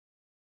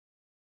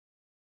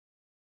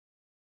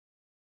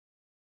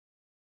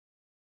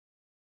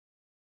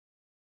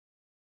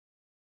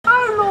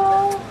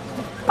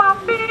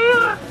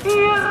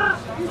Hier.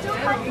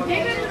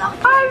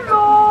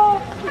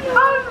 Hallo.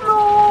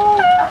 Hallo.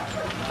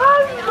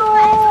 Hallo.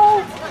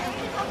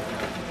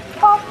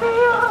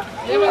 Papier.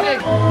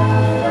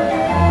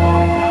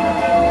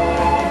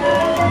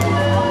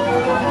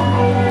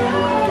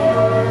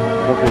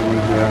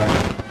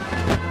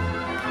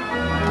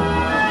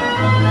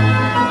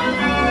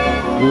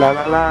 La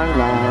la la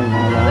la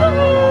la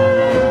la.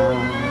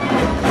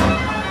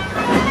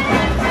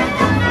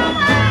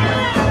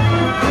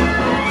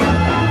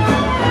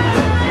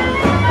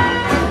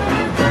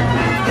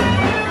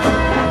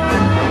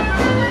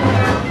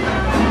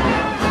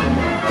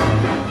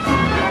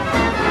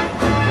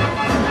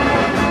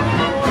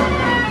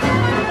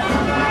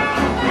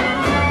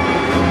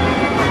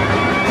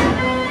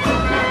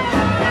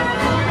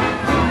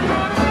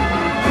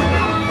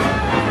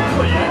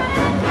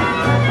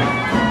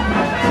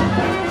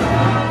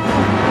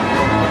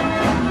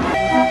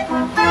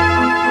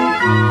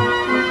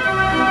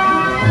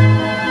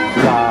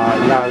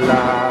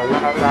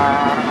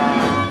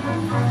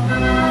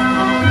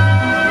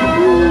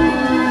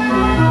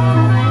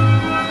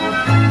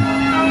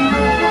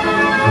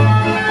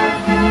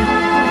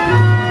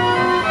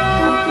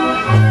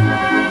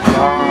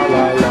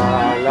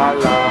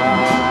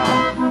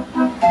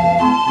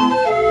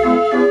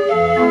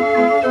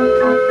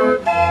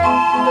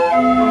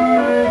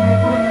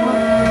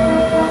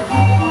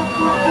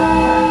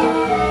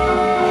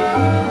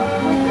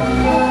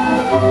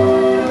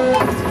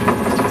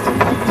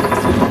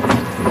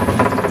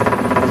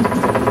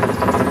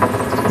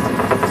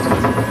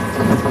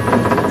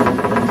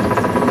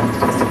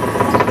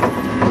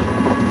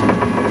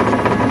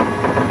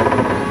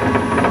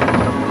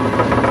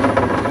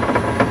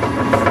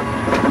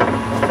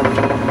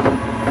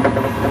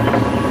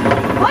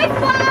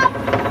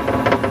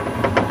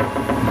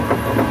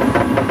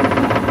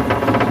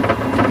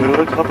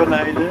 Druk naar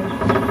beneden.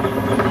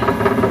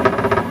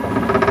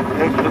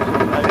 Echt druk naar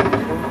beneden.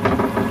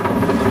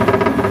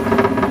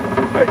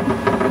 Hey.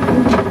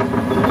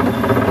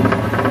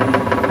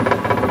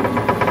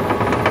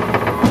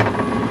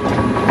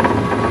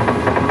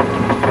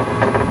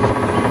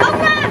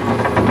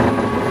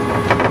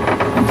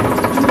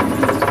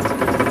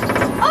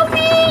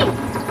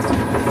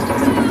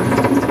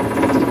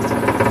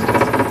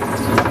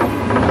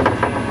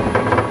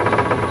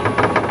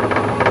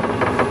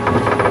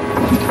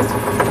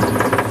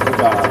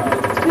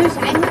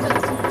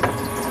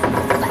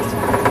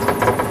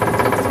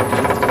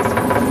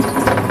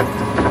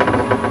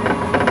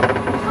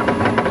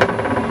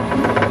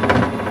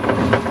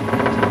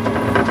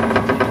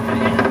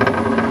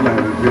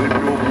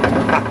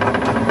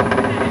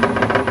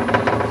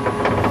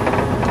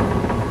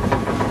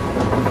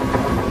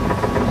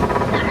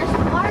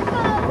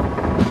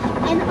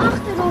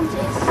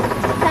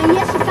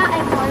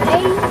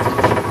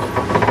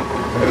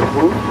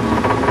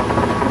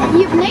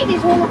 Hier beneden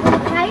is 100 voor de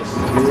prijs.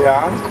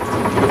 Ja,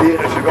 hier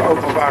is de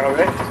openbare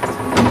weg.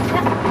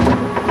 Ja.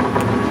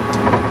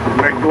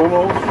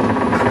 McDonald's.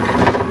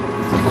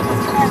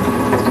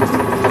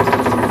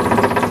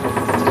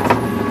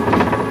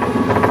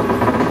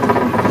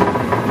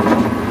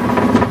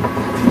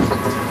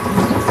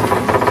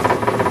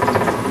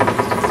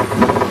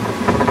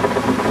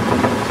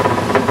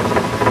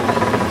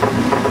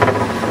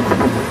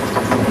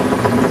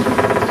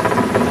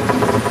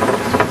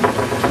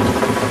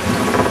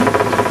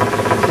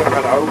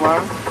 Oma.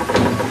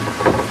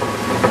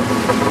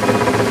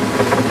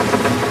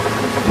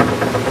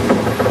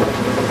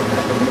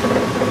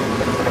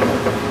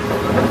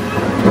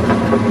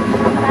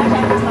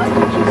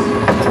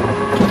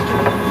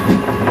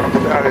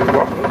 Daar is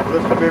wacht,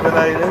 rustig weer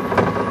beneden.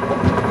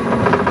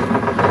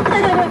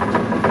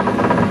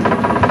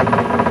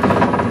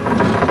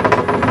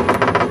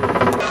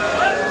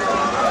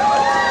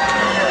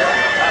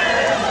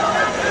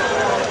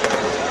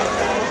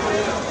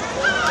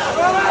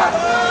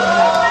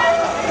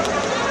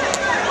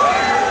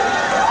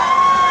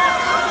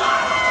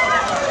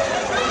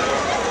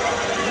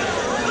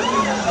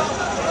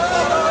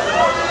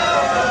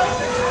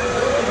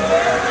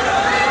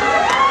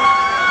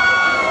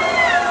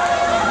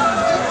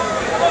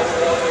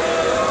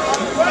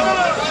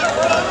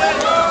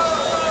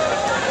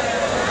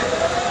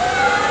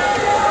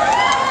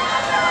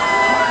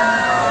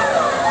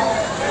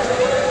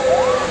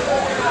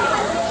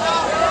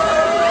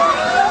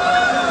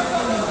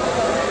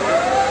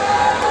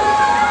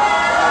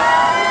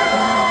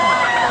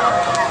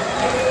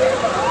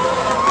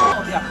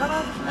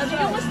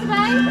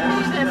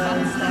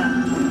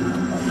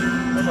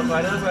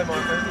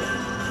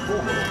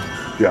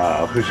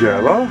 Ja,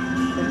 gezellig.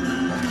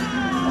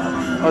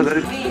 Oh, dat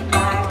is...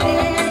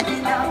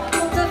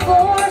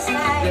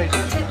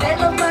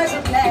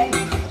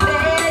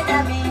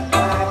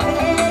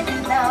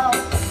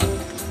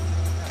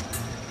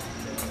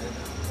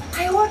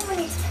 Hij hoort me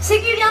niet.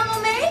 Zingen jullie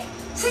allemaal mee?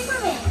 Zing maar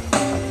mee.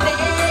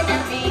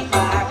 Benjamin,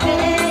 waar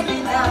ben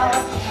je nou?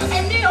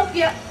 En nu op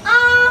je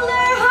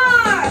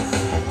allerhardst.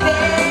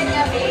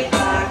 Benjamin,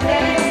 waar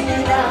ben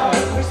je nou?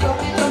 Verstop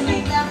je toch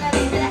niet langer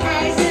in de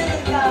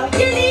ijzeren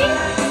kou. Jullie?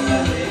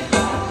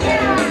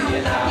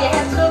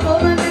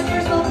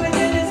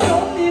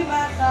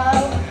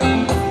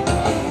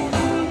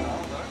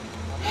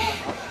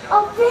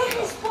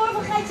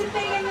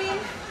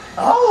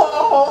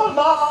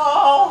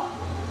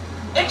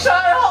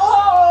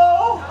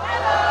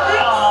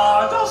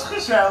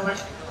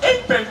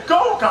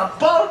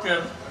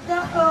 kabouter.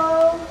 Dag,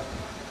 Ko.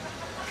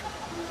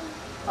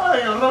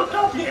 Hé,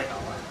 Roodkapje.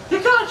 Je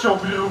kaartje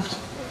opgeroefd.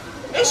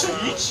 Is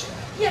er iets?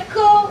 Ja,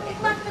 Ko, ik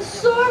maak me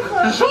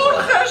zorgen. De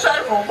zorgen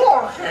zijn voor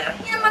morgen.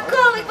 Ja, maar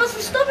Ko, ik was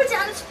verstoppertje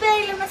aan het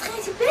spelen met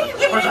GTB.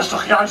 Ja, maar dat is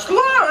toch juist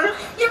leuk?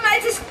 Ja, maar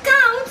het is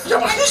koud. Ja,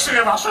 maar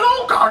gisteren was het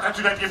ook koud en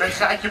toen heb je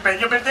met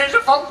je bent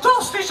deze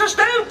fantastische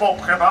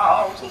sneeuwpop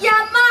gebouwd. Ja,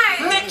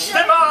 maar... Niks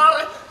te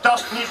maar, dat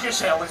is niet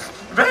gezellig.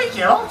 Weet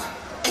je wat?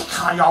 Ik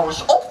ga jou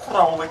eens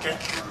opvrolijken.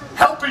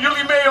 Helpen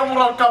jullie mee om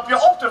Roodkapje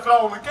op te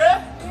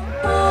vrolijken?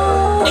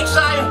 Ik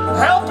zei,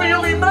 helpen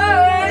jullie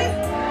mee?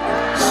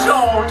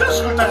 Zo, dat is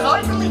goed, dan ga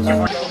ik een liedje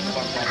voor je.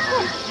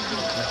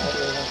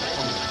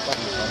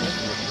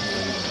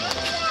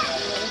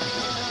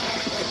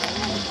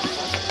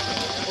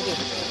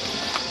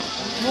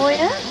 Mooi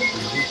hè?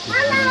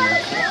 Hallo!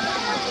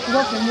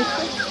 Wat een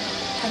liedje.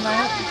 En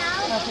maar.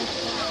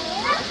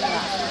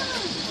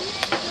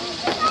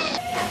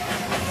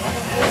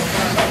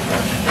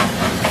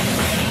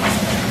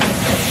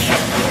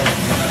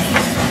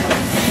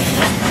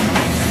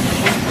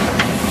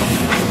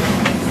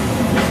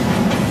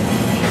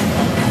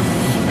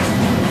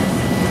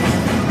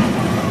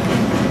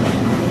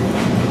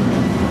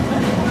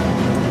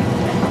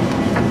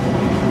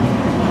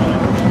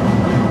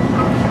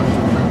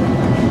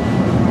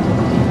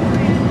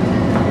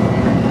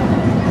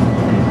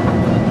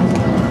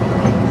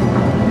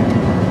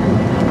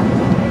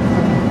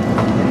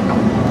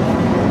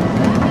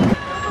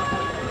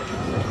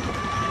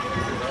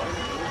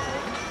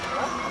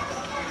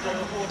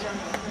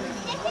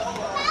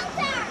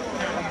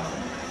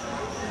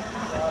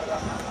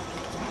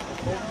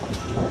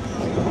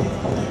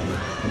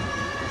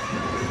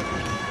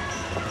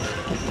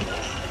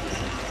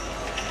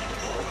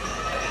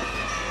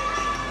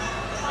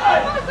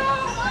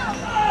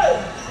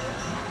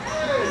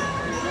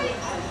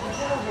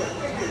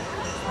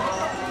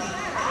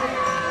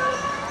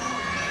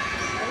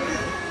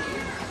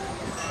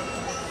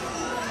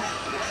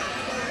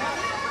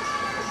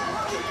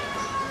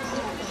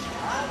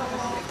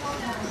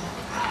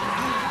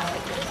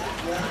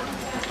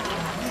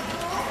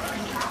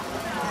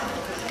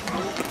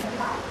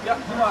 Ja,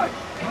 doe maar.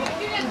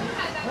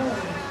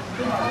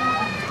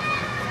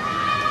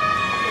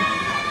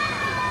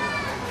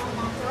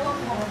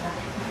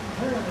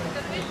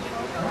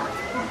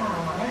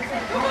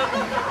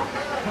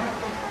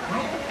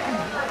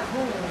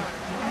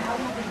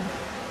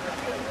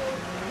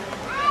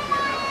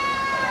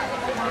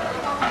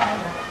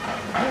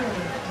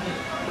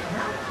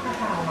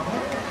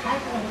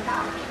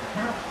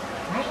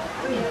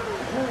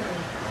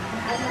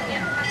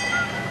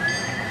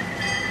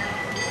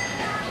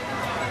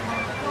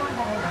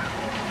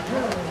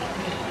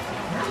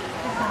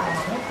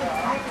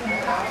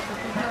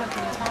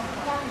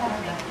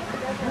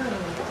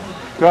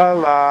 La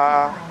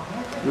la,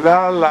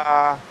 la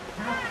la.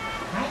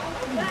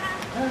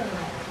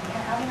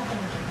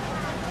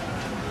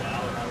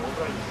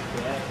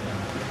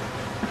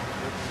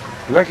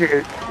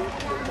 Lekker.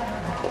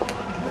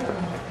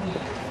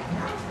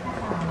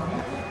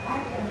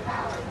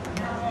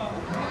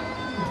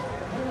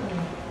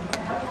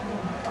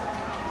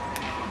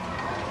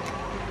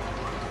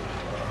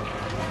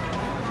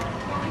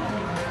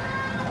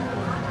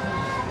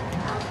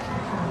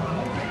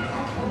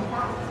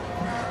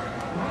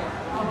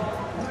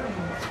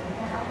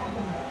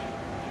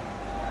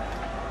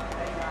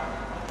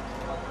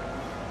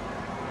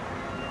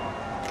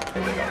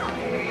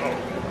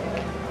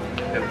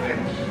 De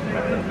prins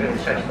met de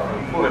prinses van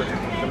een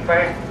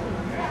voorzitterspaar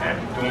en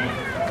toen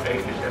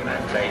reden ze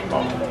met twee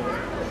man.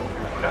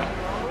 Nou,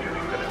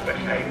 jullie kunnen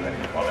begrijpen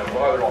wat een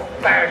bruiloft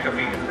daar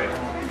gevierd werd.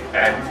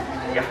 En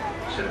ja,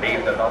 ze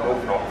leefden dan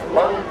ook nog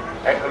lang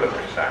en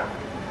gelukkig samen.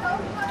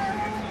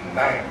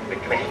 Maar de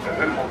knecht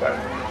Huffelbuik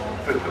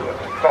door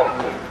de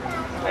kanten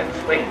en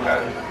springt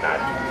uit naar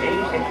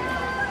deze.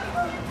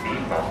 Die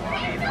man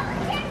ziet.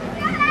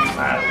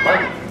 Maar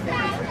lang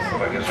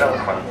vergezeld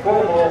van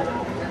Kobel.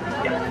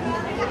 Ja.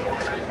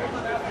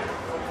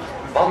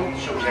 Want,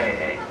 zo zei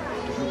hij,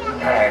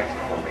 daar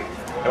kom ik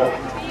nooit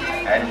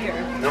en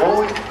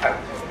nooit uit.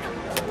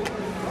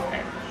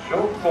 En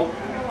zo komt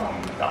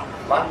dat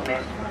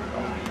langnet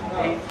nog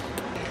steeds.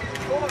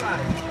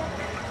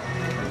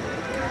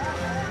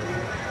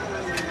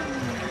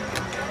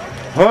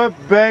 Hup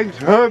Banks,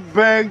 Hup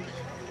Banks.